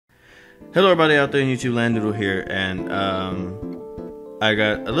Hello everybody out there in YouTube land, Noodle here, and I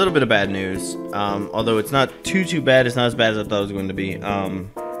got a little bit of bad news. Although it's not too bad, it's not as bad as I thought it was going to be. I'll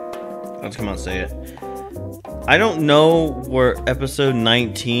just come out and say it. I don't know where episode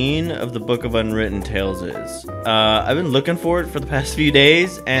 19 of the Book of Unwritten Tales is. I've been looking for it for the past few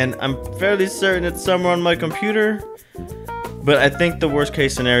days, and I'm fairly certain it's somewhere on my computer. But I think the worst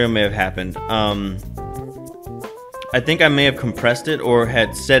case scenario may have happened. I think I may have compressed it or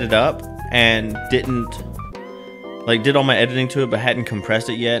had set it up and did all my editing to it but hadn't compressed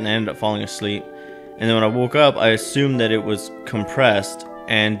it yet, and I ended up falling asleep. And then when I woke up, I assumed that it was compressed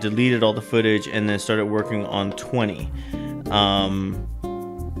and deleted all the footage and then started working on 20.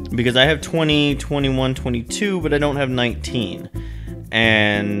 Because I have 20, 21, 22, but I don't have 19.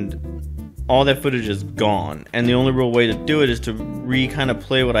 And all that footage is gone, and the only real way to do it is to kind of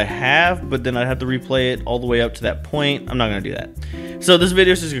play what I have, but then I'd have to replay it all the way up to that point. I'm not gonna do that. So this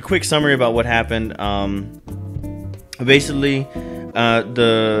video is just a quick summary about what happened. Basically,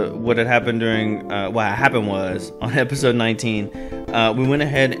 what happened was on episode 19, we went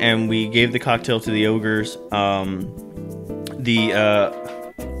ahead and we gave the cocktail to the ogres. The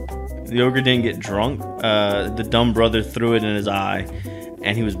ogre didn't get drunk. The dumb brother threw it in his eye,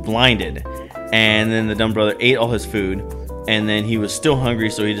 and he was blinded. And then the dumb brother ate all his food, and then he was still hungry,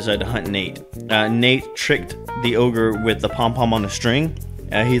 so he decided to hunt Nate. Nate tricked the ogre with the pom-pom on a string.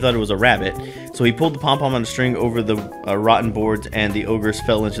 He thought it was a rabbit, so he pulled the pom-pom on a string over the rotten boards, and the ogres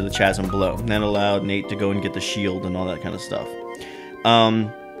fell into the chasm below. And that allowed Nate to go and get the shield and all that kind of stuff.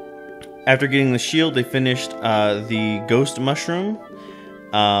 After getting the shield, they finished the ghost mushroom.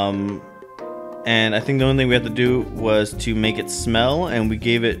 And I think the only thing we had to do was to make it smell, and we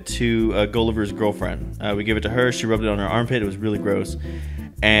gave it to Gulliver's girlfriend. We gave it to her, she rubbed it on her armpit, it was really gross,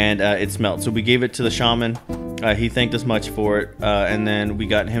 and it smelled. So we gave it to the shaman, he thanked us much for it, and then we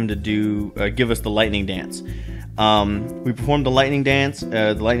got him to give us the lightning dance. We performed the lightning dance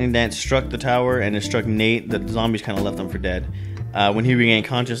struck the tower, and it struck Nate. The zombies kind of left him for dead. When he regained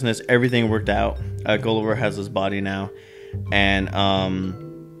consciousness, everything worked out. Gulliver has his body now, and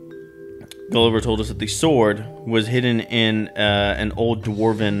Gulliver told us that the sword was hidden in an old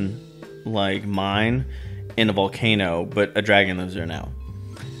dwarven mine in a volcano, but a dragon lives there now.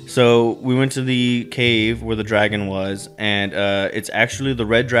 So we went to the cave where the dragon was, and it's actually the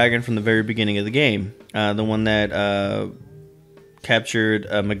red dragon from the very beginning of the game, the one that captured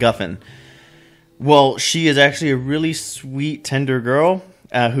MacGuffin. Well, she is actually a really sweet, tender girl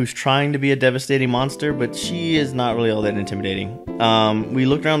who's trying to be a devastating monster, but she is not really all that intimidating. We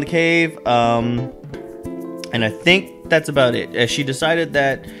looked around the cave, and I think that's about it. She decided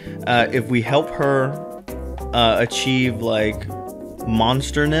that if we help her achieve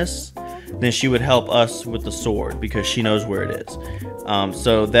monsterness, then she would help us with the sword because she knows where it is.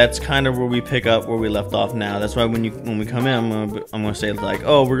 So that's kind of where we pick up where we left off now. That's why when we come in, I'm gonna say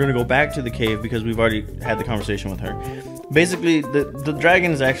oh, we're gonna go back to the cave because we've already had the conversation with her. Basically, the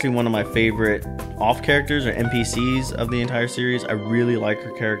dragon is actually one of my favorite off characters or NPCs of the entire series. I really like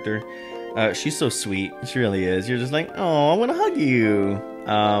her character. She's so sweet. She really is. You're just oh, I want to hug you.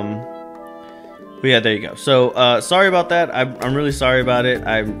 But yeah, there you go. So sorry about that. I'm really sorry about it.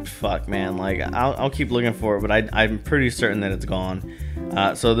 Fuck, man. I'll keep looking for it, but I'm pretty certain that it's gone.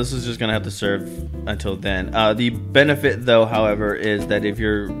 So this is just gonna have to serve until then. The benefit, though, however, is that if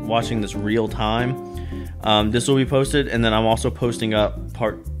you're watching this real time, this will be posted, and then I'm also posting up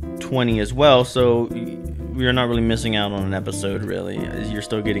part 20 as well. So you're not really missing out on an episode, really. You're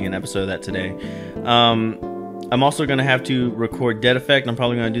still getting an episode of that today. I'm also going to have to record Dead Effect. I'm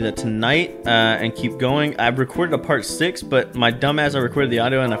probably going to do that tonight and keep going. I've recorded a part 6, but my dumbass, I recorded the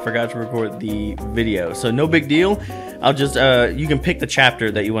audio and I forgot to record the video. So no big deal. I'll just, you can pick the chapter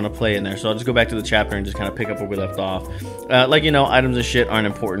that you want to play in there. So I'll just go back to the chapter and just kind of pick up where we left off. Items and shit aren't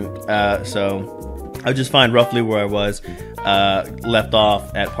important. So I'll just find roughly where I was left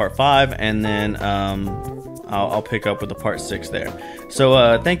off at part 5, and then I'll pick up with the part 6 there.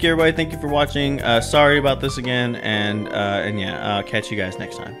 So thank you, everybody. Thank you for watching. Sorry about this again, and yeah, I'll catch you guys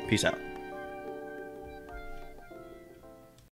next time. Peace out.